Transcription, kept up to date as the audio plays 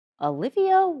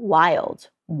Olivia Wilde.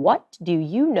 What do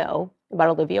you know about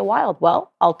Olivia Wilde?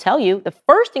 Well, I'll tell you. The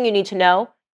first thing you need to know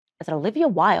is that Olivia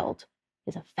Wilde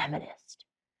is a feminist.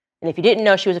 And if you didn't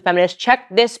know she was a feminist, check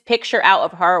this picture out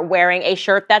of her wearing a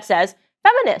shirt that says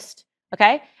feminist,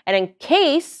 okay? And in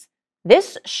case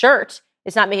this shirt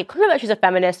is not making clear that she's a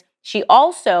feminist, she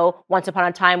also, once upon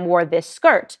a time, wore this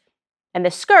skirt. And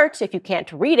the skirt, if you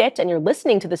can't read it and you're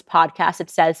listening to this podcast, it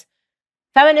says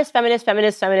feminist, feminist,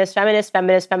 feminist, feminist, feminist,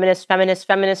 feminist, feminist, feminist,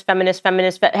 feminist,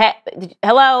 feminist, feminist.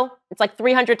 Hello? It's like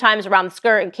 300 times around the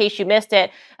skirt in case you missed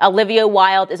it. Olivia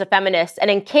Wilde is a feminist.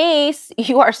 And in case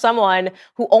you are someone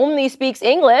who only speaks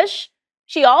English,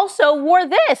 she also wore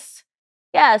this.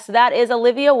 Yes, that is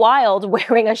Olivia Wilde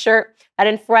wearing a shirt that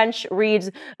in French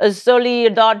reads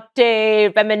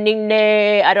Solidarité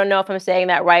Féminine. I don't know if I'm saying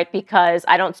that right because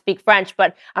I don't speak French,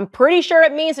 but I'm pretty sure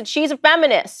it means that she's a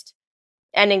feminist.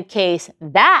 And in case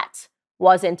that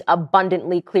wasn't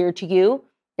abundantly clear to you,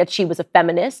 that she was a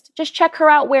feminist, just check her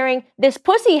out wearing this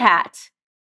pussy hat.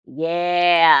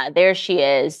 Yeah, there she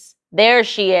is. There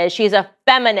she is. She's a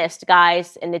feminist,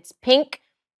 guys. And it's pink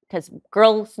because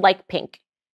girls like pink.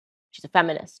 She's a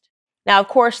feminist. Now, of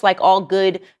course, like all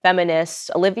good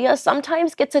feminists, Olivia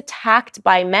sometimes gets attacked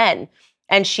by men.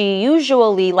 And she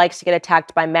usually likes to get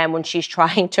attacked by men when she's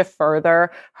trying to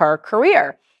further her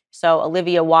career. So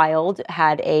Olivia Wilde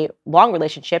had a long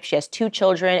relationship. She has 2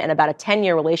 children and about a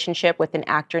 10-year relationship with an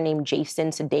actor named Jason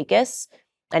Sudeikis.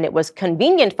 And it was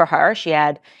convenient for her. She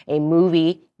had a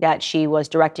movie that she was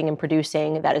directing and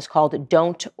producing that is called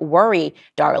Don't Worry,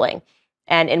 Darling.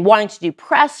 And in wanting to do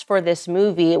press for this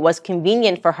movie, it was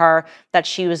convenient for her that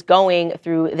she was going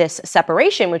through this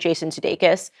separation with Jason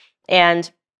Sudeikis.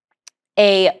 And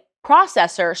a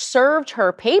processor served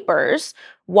her papers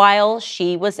while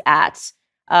she was at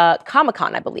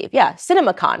Comic-Con, I believe. Yeah,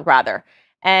 CinemaCon, rather.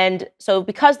 And so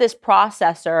because this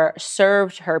processor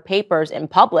served her papers in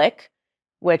public,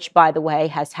 which, by the way,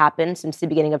 has happened since the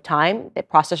beginning of time, the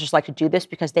processors like to do this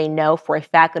because they know for a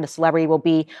fact that a celebrity will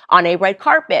be on a red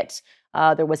carpet.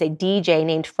 There was a DJ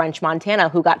named French Montana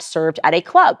who got served at a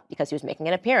club because he was making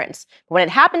an appearance. But when it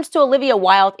happens to Olivia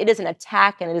Wilde, it is an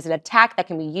attack, and it is an attack that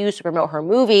can be used to promote her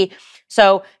movie.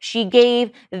 So she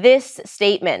gave this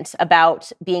statement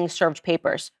about being served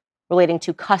papers relating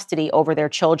to custody over their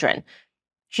children.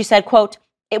 She said, quote,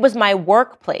 "It was my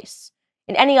workplace.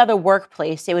 In any other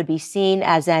workplace, it would be seen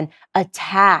as an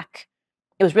attack.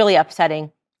 It was really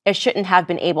upsetting. It shouldn't have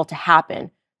been able to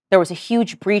happen. There was a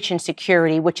huge breach in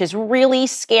security, which is really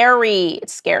scary.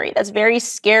 It's scary. That's very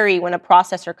scary when a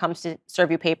processor comes to serve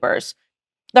you papers.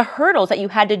 The hurdles that you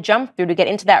had to jump through to get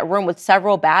into that room with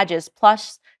several badges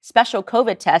plus special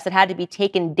COVID tests that had to be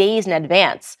taken days in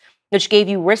advance, which gave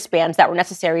you wristbands that were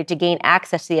necessary to gain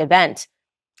access to the event.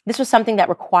 This was something that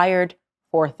required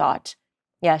forethought."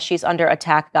 Yeah, she's under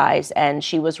attack, guys, and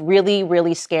she was really,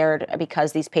 really scared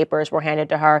because these papers were handed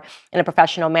to her in a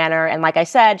professional manner. And like I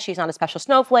said, she's not a special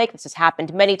snowflake. This has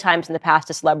happened many times in the past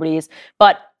to celebrities,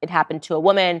 but it happened to a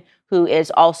woman who is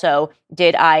also,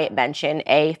 did I mention,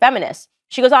 a feminist.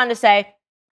 She goes on to say,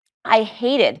 "I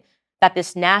hated that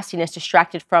this nastiness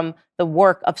distracted from the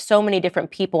work of so many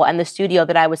different people and the studio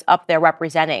that I was up there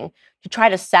representing. To try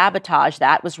to sabotage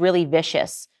that was really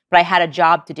vicious, but I had a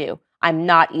job to do. I'm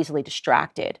not easily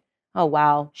distracted." Oh,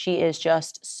 wow. She is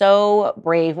just so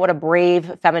brave. What a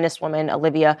brave feminist woman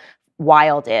Olivia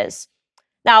Wilde is.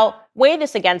 Now, weigh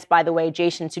this against, by the way,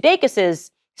 Jason Sudeikis'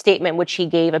 statement, which he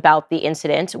gave about the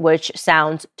incident, which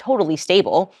sounds totally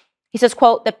stable. He says,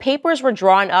 quote, "The papers were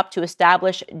drawn up to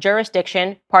establish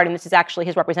jurisdiction." Pardon, this is actually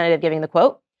his representative giving the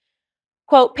quote.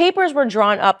 Quote, "Papers were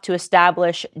drawn up to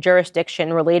establish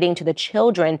jurisdiction relating to the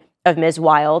children of Ms.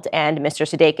 Wilde and Mr.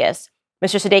 Sudeikis.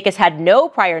 Mr. Sudeikis had no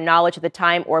prior knowledge of the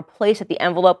time or place that the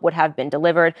envelope would have been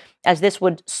delivered, as this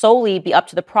would solely be up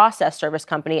to the process service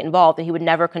company involved, and he would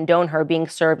never condone her being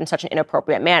served in such an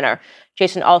inappropriate manner."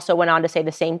 Jason also went on to say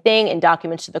the same thing in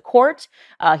documents to the court.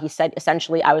 He said,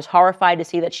 essentially, "I was horrified to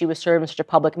see that she was served in such a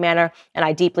public manner, and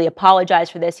I deeply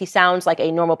apologize for this." He sounds like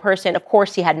a normal person. Of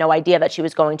course, he had no idea that she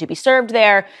was going to be served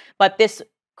there, but this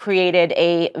created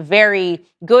a very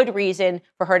good reason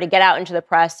for her to get out into the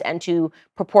press and to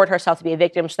purport herself to be a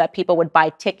victim so that people would buy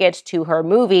tickets to her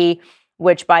movie,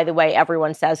 which, by the way,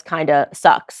 everyone says kind of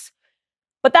sucks.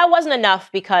 But that wasn't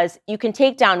enough because you can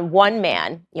take down one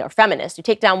man, feminist, you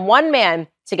take down one man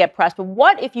to get press, but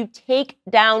what if you take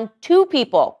down 2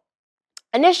 people?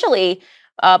 Initially,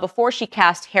 before she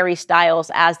cast Harry Styles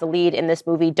as the lead in this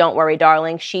movie, Don't Worry,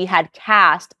 Darling, she had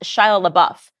cast Shia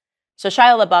LaBeouf. So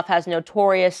Shia LaBeouf has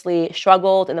notoriously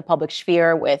struggled in the public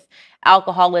sphere with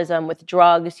alcoholism, with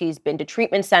drugs. He's been to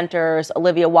treatment centers.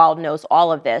 Olivia Wilde knows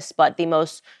all of this, but the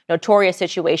most notorious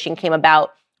situation came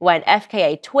about when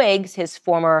FKA Twigs, his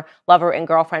former lover and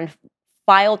girlfriend,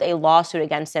 filed a lawsuit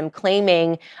against him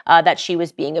claiming that she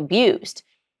was being abused.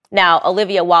 Now,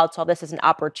 Olivia Wilde saw this as an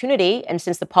opportunity, and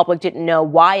since the public didn't know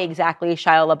why exactly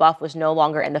Shia LaBeouf was no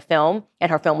longer in the film and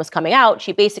her film was coming out,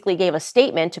 she basically gave a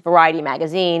statement to Variety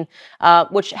magazine,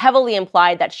 which heavily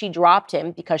implied that she dropped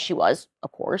him because she was,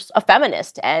 of course, a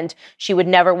feminist, and she would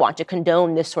never want to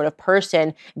condone this sort of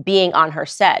person being on her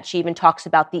set. She even talks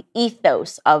about the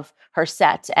ethos of her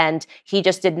set, and he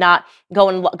just did not go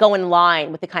in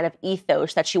line with the kind of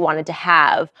ethos that she wanted to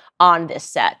have on this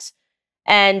set.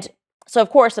 And so, of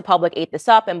course, the public ate this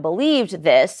up and believed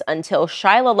this until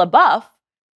Shia LaBeouf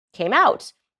came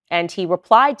out. And he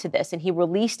replied to this, and he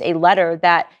released a letter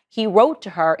that he wrote to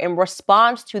her in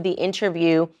response to the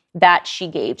interview that she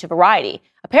gave to Variety.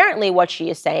 Apparently, what she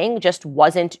is saying just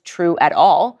wasn't true at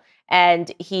all.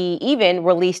 And he even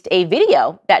released a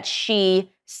video that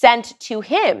she sent to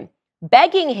him,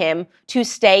 begging him to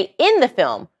stay in the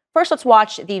film. First, let's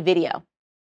watch the video.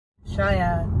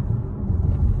 Shia.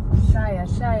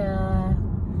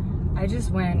 I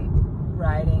just went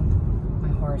riding my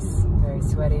horse, very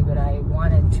sweaty, but I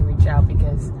wanted to reach out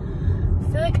because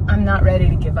I feel like I'm not ready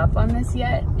to give up on this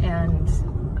yet, and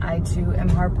I too am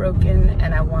heartbroken,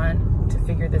 and I want to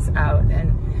figure this out.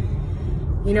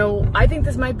 And you know, I think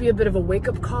this might be a bit of a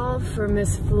wake-up call for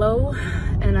Miss Flo,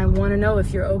 and I want to know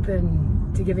if you're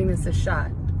open to giving this a shot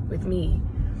with me,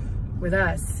 with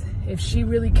us. If she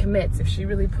really commits, if she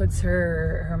really puts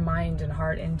her mind and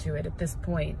heart into it at this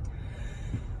point,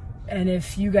 and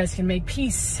if you guys can make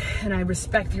peace, and I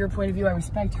respect your point of view, I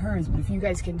respect hers, but if you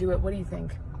guys can do it, what do you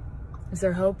think? Is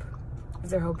there hope?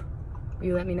 Is there hope? Will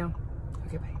you let me know?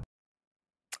 Okay, bye.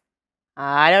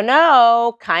 I don't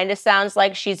know. Kind of sounds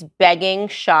like she's begging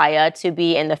Shia to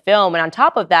be in the film. And on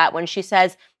top of that, when she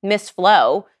says Miss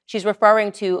Flo, she's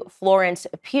referring to Florence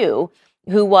Pugh,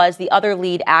 who was the other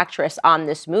lead actress on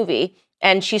this movie.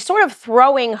 And she's sort of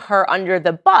throwing her under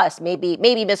the bus. Maybe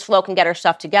Miss Flo can get her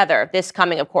stuff together. This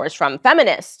coming, of course, from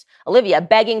Feminist. Olivia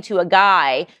begging to a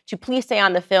guy to please stay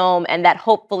on the film and that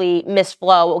hopefully Miss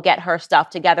Flo will get her stuff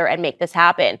together and make this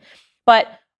happen. But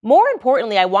more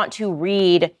importantly, I want to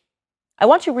read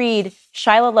Shia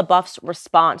LaBeouf's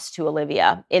response to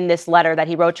Olivia in this letter that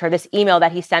he wrote to her, this email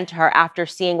that he sent to her after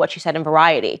seeing what she said in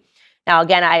Variety. Now,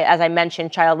 again, as I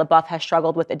mentioned, Shia LaBeouf has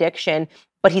struggled with addiction,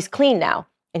 but he's clean now.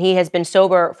 And he has been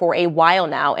sober for a while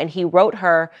now. And he wrote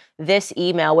her this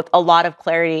email with a lot of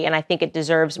clarity, and I think it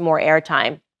deserves more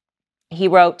airtime. He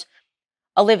wrote,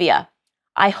 Olivia,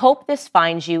 I hope this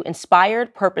finds you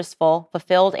inspired, purposeful,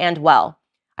 fulfilled, and well.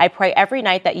 I pray every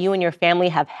night that you and your family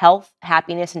have health,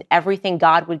 happiness, and everything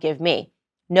God would give me.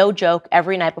 No joke,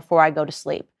 every night before I go to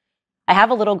sleep. I have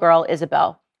a little girl,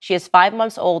 Isabel. She is 5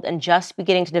 months old and just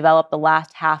beginning to develop the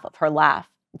last half of her laugh.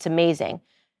 It's amazing.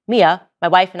 Mia, my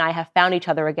wife, and I have found each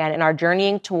other again and are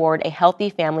journeying toward a healthy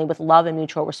family with love and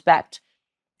mutual respect.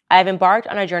 I have embarked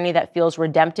on a journey that feels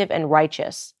redemptive and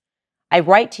righteous. I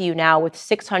write to you now with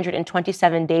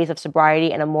 627 days of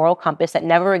sobriety and a moral compass that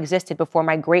never existed before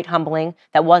my great humbling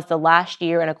that was the last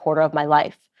year and a quarter of my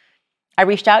life. I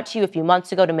reached out to you a few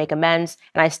months ago to make amends,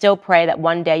 and I still pray that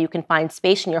one day you can find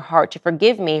space in your heart to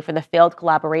forgive me for the failed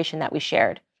collaboration that we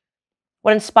shared.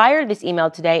 What inspired this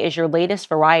email today is your latest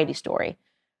Variety story.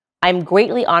 I'm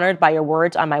greatly honored by your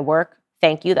words on my work.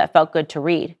 Thank you, that felt good to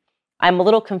read. I'm a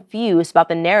little confused about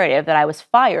the narrative that I was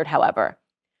fired, however.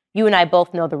 You and I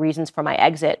both know the reasons for my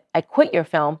exit. I quit your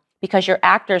film because your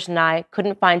actors and I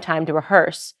couldn't find time to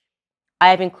rehearse. I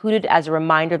have included as a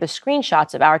reminder the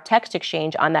screenshots of our text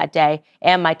exchange on that day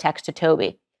and my text to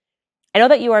Toby. I know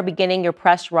that you are beginning your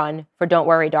press run for Don't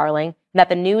Worry, Darling, and that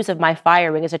the news of my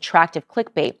firing is attractive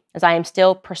clickbait, as I am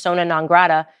still persona non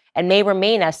grata and may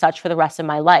remain as such for the rest of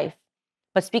my life.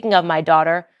 But speaking of my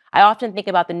daughter, I often think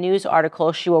about the news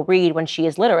articles she will read when she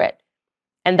is literate.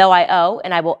 And though I owe,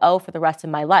 and I will owe for the rest of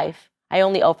my life, I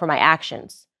only owe for my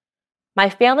actions. My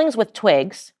failings with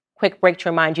Twigs, quick break to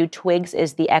remind you, Twigs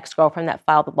is the ex-girlfriend that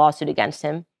filed the lawsuit against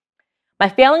him. My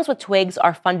failings with Twigs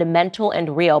are fundamental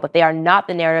and real, but they are not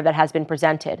the narrative that has been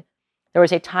presented. There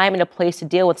is a time and a place to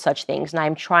deal with such things, and I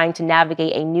am trying to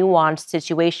navigate a nuanced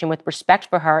situation with respect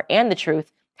for her and the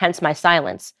truth, hence my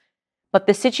silence. But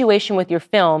the situation with your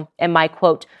film and my,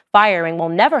 quote, firing will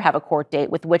never have a court date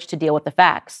with which to deal with the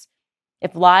facts.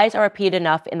 If lies are repeated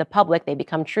enough in the public, they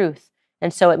become truth.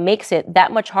 And so it makes it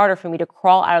that much harder for me to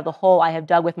crawl out of the hole I have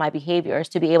dug with my behaviors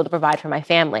to be able to provide for my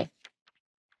family.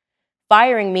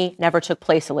 Firing me never took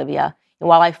place, Olivia. And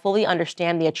while I fully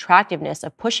understand the attractiveness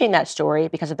of pushing that story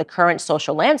because of the current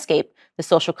social landscape, the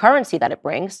social currency that it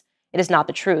brings, it is not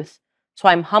the truth. So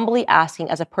I'm humbly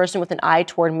asking, as a person with an eye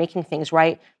toward making things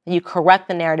right, that you correct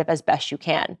the narrative as best you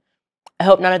can. I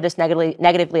hope none of this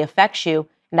negatively affects you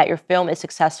and that your film is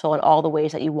successful in all the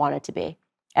ways that you want it to be.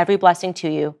 Every blessing to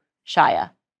you,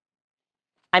 Shia.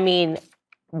 I mean,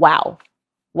 wow.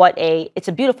 It's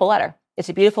a beautiful letter. It's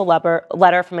a beautiful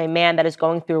letter from a man that is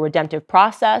going through a redemptive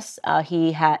process.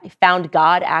 He found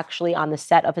God actually on the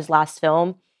set of his last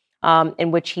film,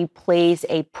 in which he plays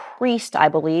a priest, I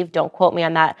believe. Don't quote me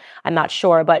on that. I'm not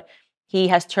sure, but he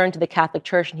has turned to the Catholic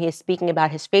Church and he is speaking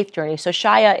about his faith journey. So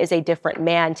Shia is a different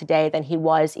man today than he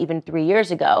was even 3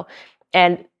 years ago.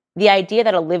 And the idea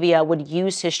that Olivia would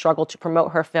use his struggle to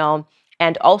promote her film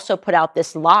and also put out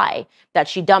this lie that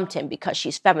she dumped him because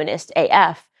she's feminist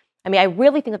AF. I mean, I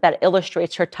really think that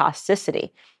illustrates her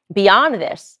toxicity. Beyond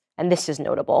this, and this is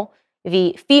notable,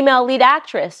 the female lead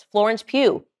actress, Florence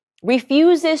Pugh,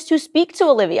 refuses to speak to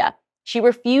Olivia. She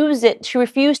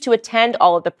refused to attend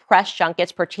all of the press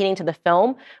junkets pertaining to the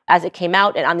film as it came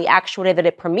out, and on the actual day that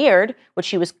it premiered, which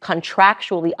she was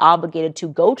contractually obligated to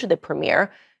go to the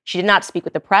premiere, she did not speak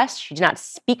with the press, she did not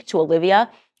speak to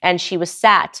Olivia, and she was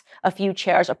sat a few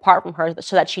chairs apart from her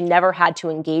so that she never had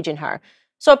to engage in her.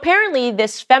 So apparently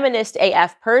this feminist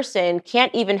AF person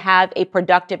can't even have a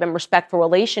productive and respectful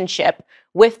relationship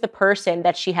with the person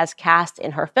that she has cast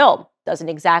in her film. Doesn't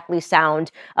exactly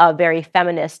sound very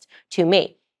feminist to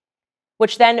me.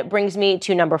 Which then brings me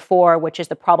to number 4, which is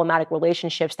the problematic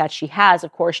relationships that she has,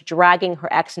 of course, dragging her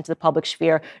ex into the public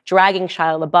sphere, dragging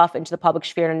Shia LaBeouf into the public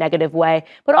sphere in a negative way.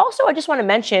 But also, I just want to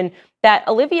mention that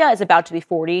Olivia is about to be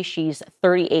 40. She's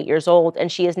 38 years old,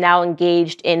 and she is now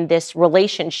engaged in this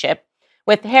relationship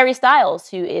with Harry Styles,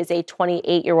 who is a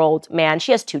 28-year-old man.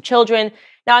 She has 2 children.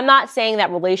 Now, I'm not saying that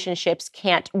relationships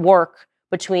can't work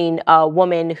between a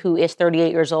woman who is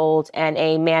 38 years old and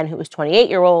a man who is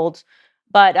 28-year-old,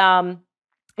 but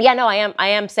yeah, no, I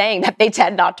am saying that they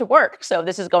tend not to work. So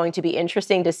this is going to be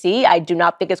interesting to see. I do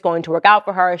not think it's going to work out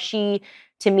for her. She,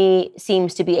 to me,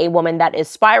 seems to be a woman that is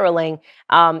spiraling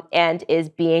and is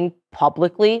being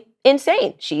publicly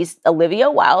insane. Olivia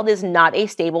Wilde is not a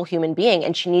stable human being,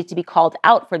 and she needs to be called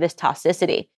out for this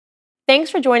toxicity.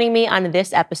 Thanks for joining me on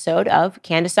this episode of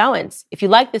Candace Owens. If you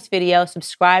like this video,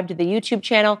 subscribe to the YouTube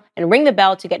channel and ring the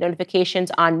bell to get notifications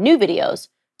on new videos.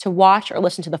 To watch or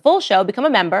listen to the full show, become a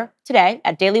member today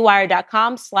at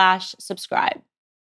dailywire.com/subscribe.